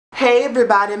Hey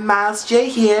everybody, Miles J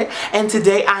here, and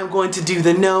today I'm going to do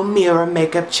the No Mirror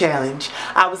Makeup Challenge.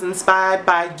 I was inspired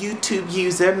by YouTube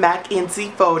user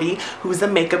MacNC40, who's a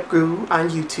makeup guru on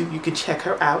YouTube. You can check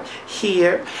her out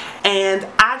here. And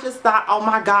I just thought, oh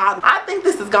my god, I think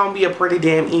this is going to be a pretty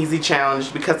damn easy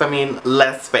challenge because, I mean,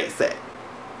 let's face it.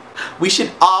 We should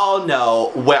all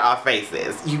know where our face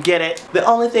is. You get it? The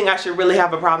only thing I should really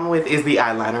have a problem with is the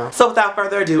eyeliner. So without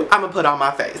further ado, I'm gonna put on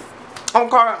my face.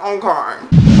 Okay.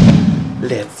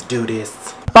 Let's do this.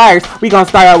 First, we gonna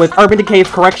start out with Urban Decay's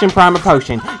Correction Primer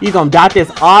Potion. You're gonna dot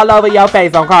this all over your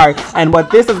face, okay? And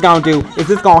what this is gonna do is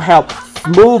it's gonna help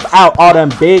smooth out all them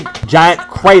big, giant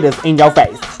craters in your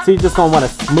face. So you're just gonna wanna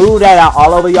smooth that out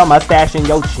all over your mustache and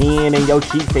your chin and your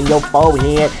cheeks and your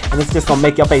forehead. And it's just gonna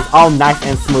make your face all nice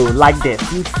and smooth like this.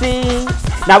 You see?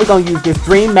 Now we're gonna use this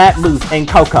Dream Matte Mousse in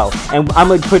Cocoa. And I'm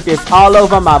gonna put this all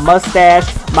over my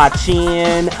mustache, my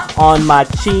chin, on my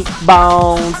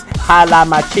cheekbones, highlight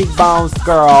my cheekbones,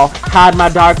 girl, hide my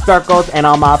dark circles, and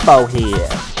on my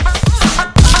forehead.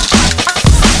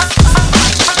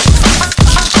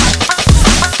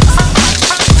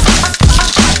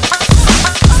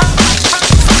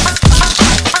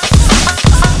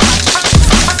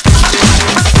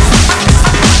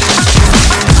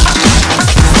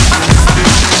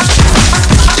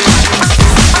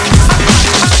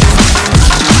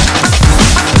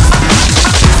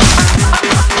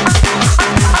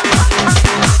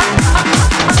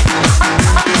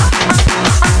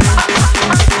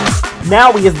 Now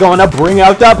we is gonna bring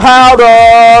out the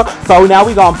powder. So now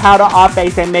we gonna powder our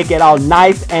face and make it all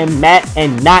nice and matte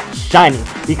and not shiny.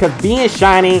 Because being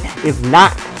shiny is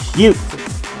not cute.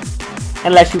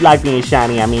 Unless you like being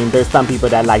shiny. I mean, there's some people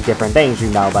that like different things, you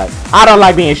know, but I don't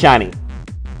like being shiny.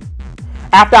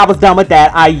 After I was done with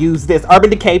that, I used this Urban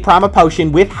Decay Primer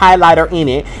Potion with highlighter in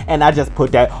it. And I just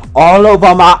put that all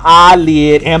over my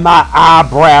eyelid and my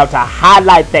eyebrow to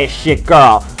highlight that shit,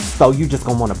 girl. So you just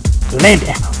gonna wanna blend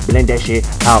it. Blend that shit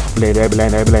out. Blend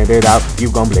it out.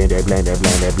 You gon' blend it.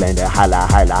 Highlight. Blend it,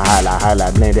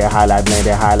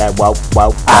 highlight. Whoa.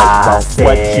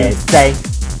 What you say?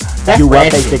 You a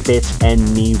basic bitch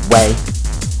anyway.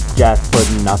 Just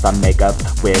putting on some makeup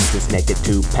with this Naked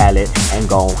 2 palette and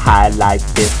gon' highlight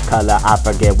this color. I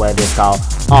forget what it's called.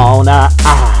 On a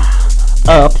eye.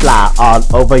 Apply all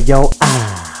over your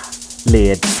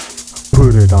eyelid.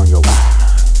 Put it on your eye.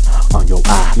 On your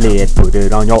eyelid, put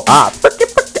it on your eye.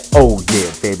 Oh yeah,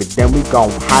 baby. Then we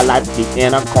gon' highlight the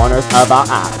inner corners of our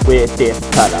eye with this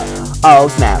color. Oh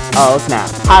snap.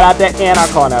 Highlight the inner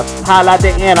corners. Highlight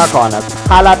the inner corners.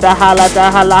 Highlight the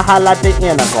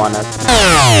inner corners.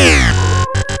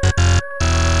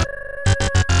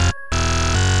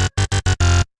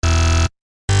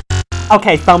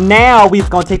 Okay, so now we're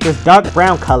gonna take this dark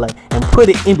brown color and put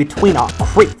it in between our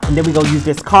crease. And then we're gonna use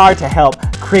this card to help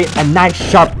create a nice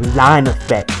sharp line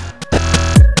effect.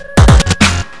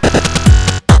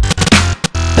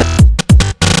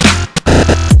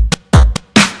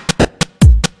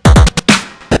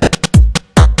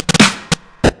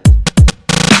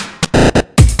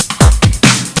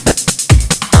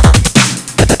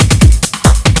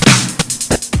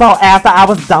 So after I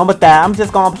was done with that, I'm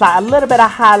just gonna apply a little bit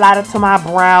of highlighter to my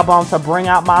brow bone to bring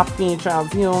out my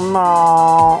features, you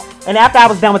know. And after I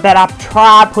was done with that, I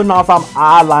tried putting on some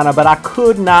eyeliner, but I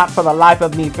could not for the life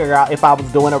of me figure out if I was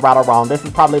doing it right or wrong. This is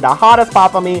probably the hardest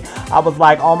part for me. I was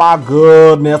like, oh my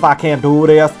goodness, I can't do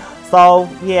this. So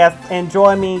yes,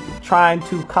 enjoy me trying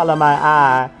to color my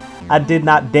eye. I did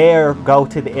not dare go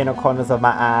to the inner corners of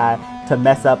my eye to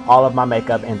mess up all of my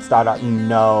makeup and start out.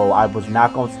 No, I was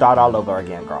not gonna start all over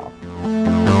again, girl.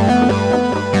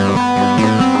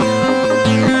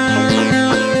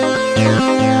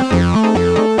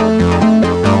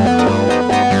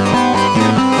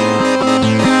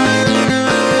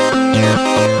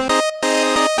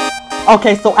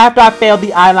 Okay, so after I failed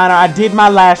the eyeliner, I did my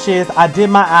lashes, I did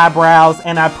my eyebrows,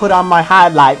 and I put on my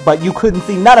highlight, but you couldn't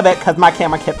see none of it because my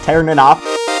camera kept turning off.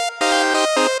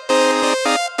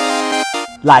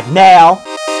 Like now.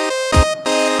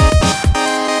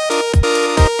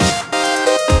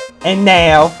 And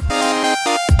now.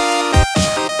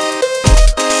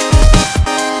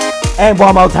 And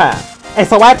one more time. And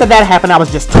so after that happened, I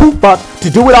was just too fucked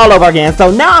to do it all over again. So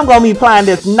now I'm going to be applying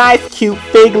this nice, cute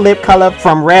fig lip color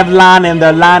from Revlon and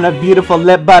their line of beautiful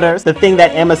lip butters. The thing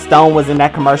that Emma Stone was in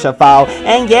that commercial for.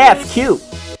 And yeah, it's cute.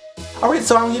 Alright,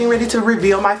 so I'm getting ready to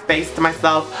reveal my face to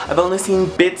myself. I've only seen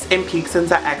bits and peeks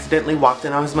since I accidentally walked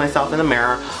in on myself in the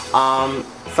mirror.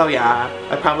 So yeah,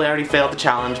 I probably already failed the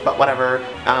challenge, but whatever.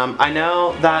 I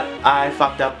know that I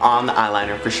fucked up on the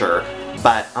eyeliner for sure.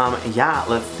 But yeah,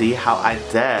 let's see how I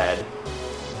did.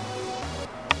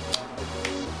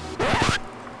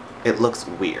 it looks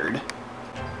weird.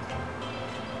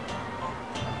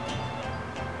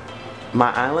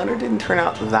 My eyeliner didn't turn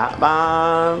out that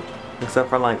bad, except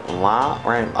for like that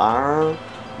right there.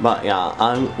 But yeah,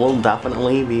 I will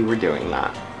definitely be redoing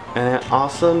that. And I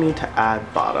also need to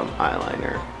add bottom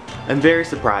eyeliner. I'm very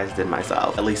surprised in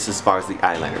myself, at least as far as the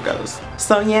eyeliner goes.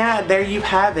 So yeah, there you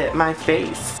have it, my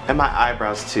face. And my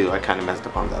eyebrows too, I kind of messed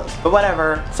up on those. But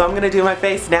whatever, so I'm gonna do my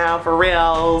face now for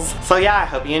reals. So yeah, I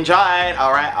hope you enjoyed.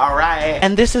 Alright.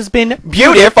 And this has been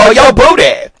Beauty for Your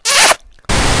Booty.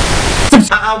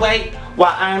 Wait,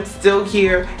 while I'm still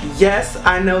here, yes,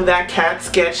 I know that Cat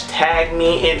Sketch tagged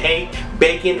me in a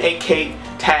baking a cake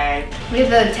tag. We have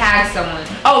to tag someone.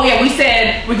 Oh yeah, we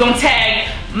said we're gonna tag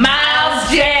Miles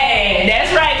J.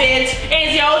 That's right, bitch.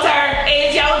 It's your turn.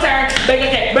 It's your turn. Bake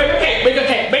a cake. Bake a cake. Bake a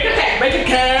cake. Bake a cake. Bake a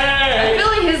cake. I feel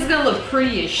like his is gonna look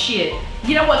pretty as shit.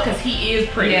 You know what? Cause he is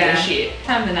pretty as shit.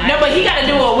 Time to no, but he gotta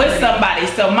do it with somebody.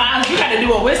 So Miles, you gotta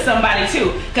do it with somebody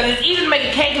too. Cause it's easy to make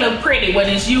a cake look pretty when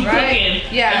it's you cooking.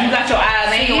 Yeah. And you got your eyes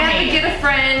and your you have hand. to get a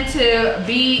friend to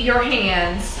be your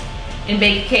hands and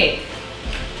bake a cake.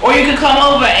 Or you can come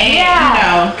over and you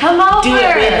know, come over. do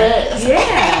it with us.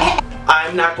 Yeah.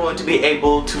 I'm not going to be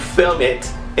able to film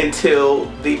it until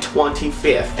the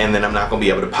 25th, and then I'm not going to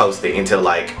be able to post it until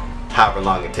like however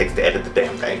long it takes to edit the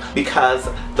damn thing, because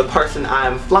the person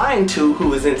I'm flying to,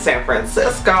 who is in San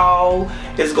Francisco,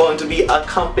 is going to be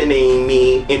accompanying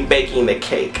me in baking the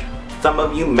cake. Some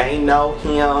of you may know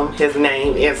him. His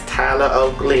name is Tyler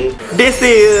Oakley.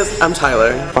 I'm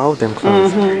Tyler. Follow them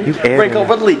close. You Wrinkle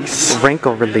release.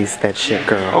 Wrinkle release that shit,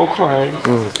 girl.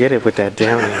 Okay. Get it with that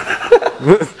downy.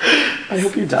 I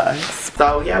hope you die.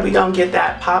 So yeah, we gonna get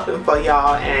that popping for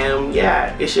y'all, and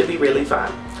yeah, it should be really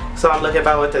fun. So I'm looking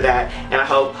forward to that, and I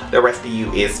hope the rest of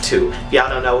you is too. If y'all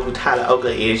don't know who Tyler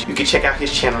Oakley is, you can check out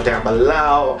his channel down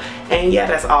below. And yeah,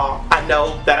 that's all. I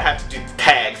know that I have to do the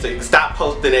tag, so you can stop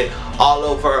posting it all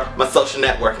over my social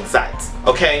networking sites,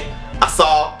 okay? I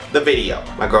saw the video.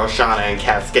 My girl Shauna and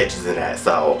Cat Sketches in that,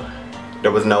 so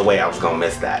there was no way I was gonna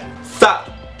miss that. So,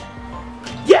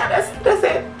 yeah, that's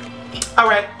it.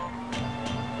 Alright.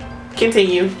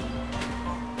 Continue.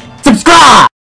 Subscribe!